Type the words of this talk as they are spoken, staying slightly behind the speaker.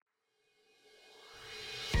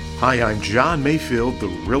Hi, I'm John Mayfield, the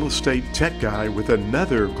Real Estate Tech Guy, with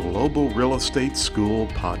another Global Real Estate School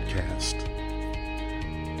podcast.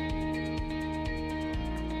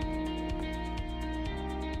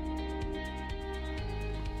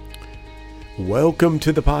 Welcome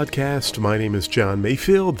to the podcast. My name is John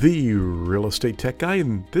Mayfield, the Real Estate Tech Guy,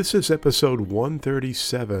 and this is episode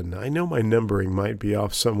 137. I know my numbering might be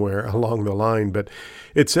off somewhere along the line, but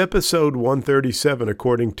it's episode 137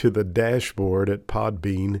 according to the dashboard at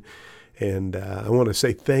Podbean. And I want to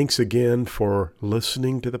say thanks again for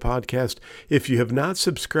listening to the podcast. If you have not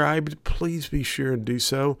subscribed, please be sure and do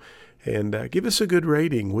so. And give us a good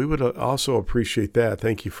rating. We would also appreciate that.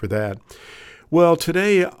 Thank you for that. Well,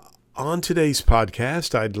 today, on today's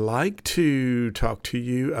podcast, I'd like to talk to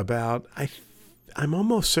you about, I'm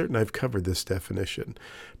almost certain I've covered this definition,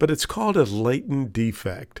 but it's called a latent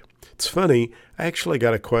defect. It's funny, I actually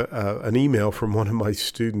got an email from one of my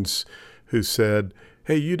students who said,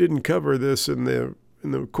 "Hey, you didn't cover this in the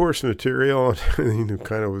course material," and he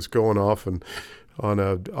kind of was going off on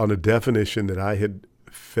a definition that I had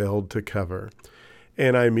failed to cover.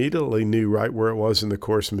 And I immediately knew right where it was in the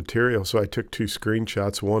course material, so I took two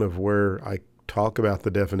screenshots, one of where I talk about the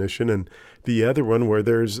definition and the other one where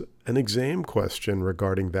there's an exam question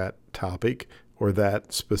regarding that topic or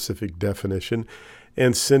that specific definition,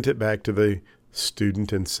 and sent it back to the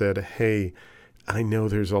student and said, "Hey, I know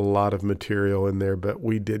there's a lot of material in there, but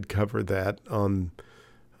we did cover that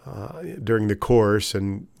during the course,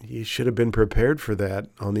 and you should have been prepared for that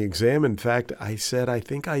on the exam. In fact," I said, "I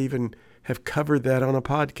think I even have covered that on a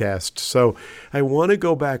podcast." So I want to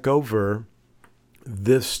go back over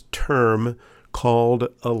this term called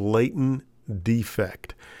a latent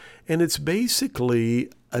defect. And it's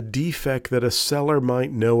basically a defect that a seller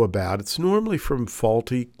might know about. It's normally from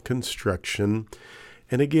faulty construction.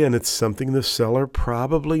 And again, it's something the seller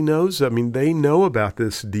probably knows. I mean, they know about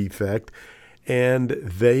this defect, and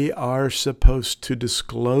they are supposed to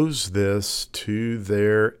disclose this to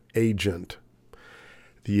their agent.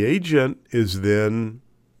 The agent is then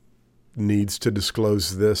needs to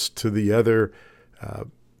disclose this to the other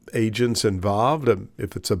agents involved,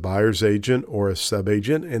 if it's a buyer's agent or a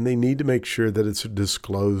sub-agent, and they need to make sure that it's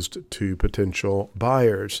disclosed to potential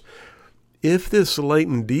buyers. If this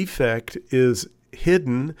latent defect is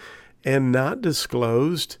hidden and not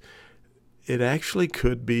disclosed, it actually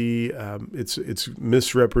could be it's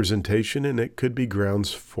misrepresentation, and it could be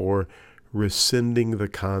grounds for rescinding the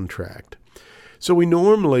contract. So we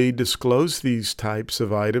normally disclose these types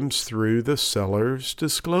of items through the seller's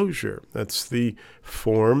disclosure. That's the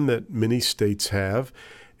form that many states have,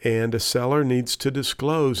 and a seller needs to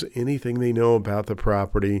disclose anything they know about the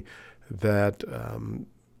property that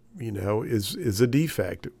is a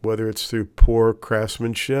defect, whether it's through poor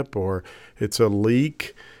craftsmanship or it's a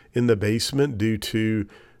leak in the basement due to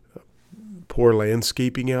poor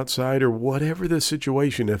landscaping outside, or whatever the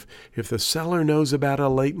situation. If the seller knows about a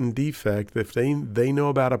latent defect, if they know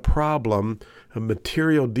about a problem, a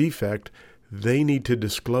material defect, they need to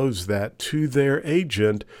disclose that to their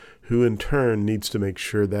agent, who in turn needs to make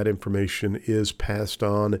sure that information is passed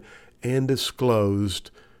on and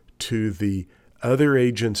disclosed to the other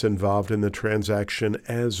agents involved in the transaction,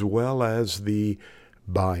 as well as the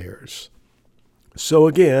buyers. So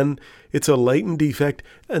again, it's a latent defect.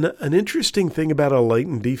 An interesting thing about a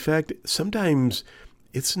latent defect, sometimes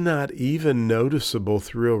it's not even noticeable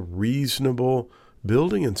through a reasonable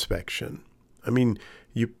building inspection. I mean,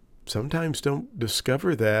 you sometimes don't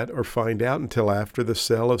discover that or find out until after the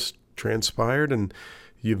sale has transpired and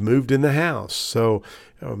you've moved in the house. So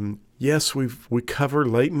yes, we cover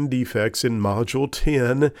latent defects in Module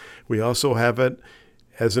 10. We also have it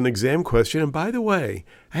as an exam question. And by the way,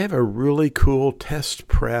 I have a really cool test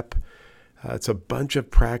prep. It's a bunch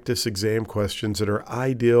of practice exam questions that are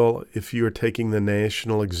ideal if you are taking the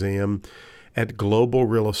national exam at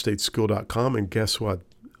globalrealestateschool.com. And guess what?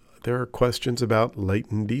 There are questions about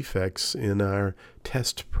latent defects in our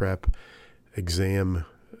test prep exam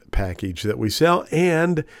package that we sell.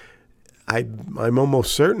 And I'm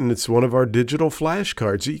almost certain it's one of our digital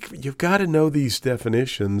flashcards. You've got to know these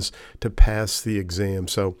definitions to pass the exam.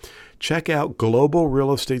 So check out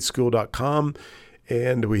globalrealestateschool.com,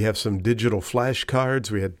 and we have some digital flashcards.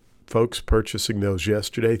 We had folks purchasing those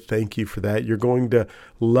yesterday. Thank you for that. You're going to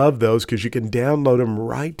love those because you can download them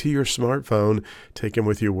right to your smartphone, take them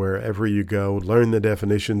with you wherever you go, learn the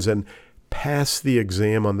definitions, and pass the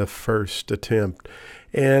exam on the first attempt.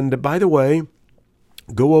 And by the way,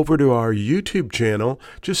 go over to our YouTube channel.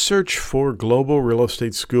 Just search for Global Real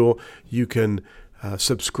Estate School. You can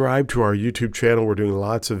Subscribe to our YouTube channel. We're doing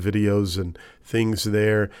lots of videos and things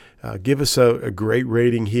there. Give us a great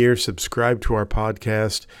rating here. Subscribe to our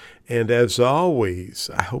podcast. And as always,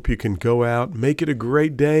 I hope you can go out, make it a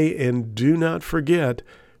great day, and do not forget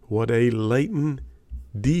what a latent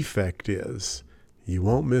defect is. You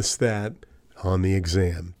won't miss that on the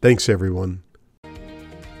exam. Thanks, everyone.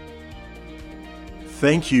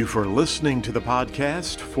 Thank you for listening to the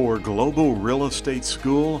podcast for Global Real Estate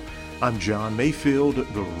School. I'm John Mayfield,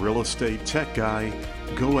 the Real Estate Tech Guy.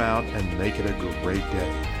 Go out and make it a great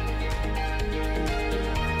day.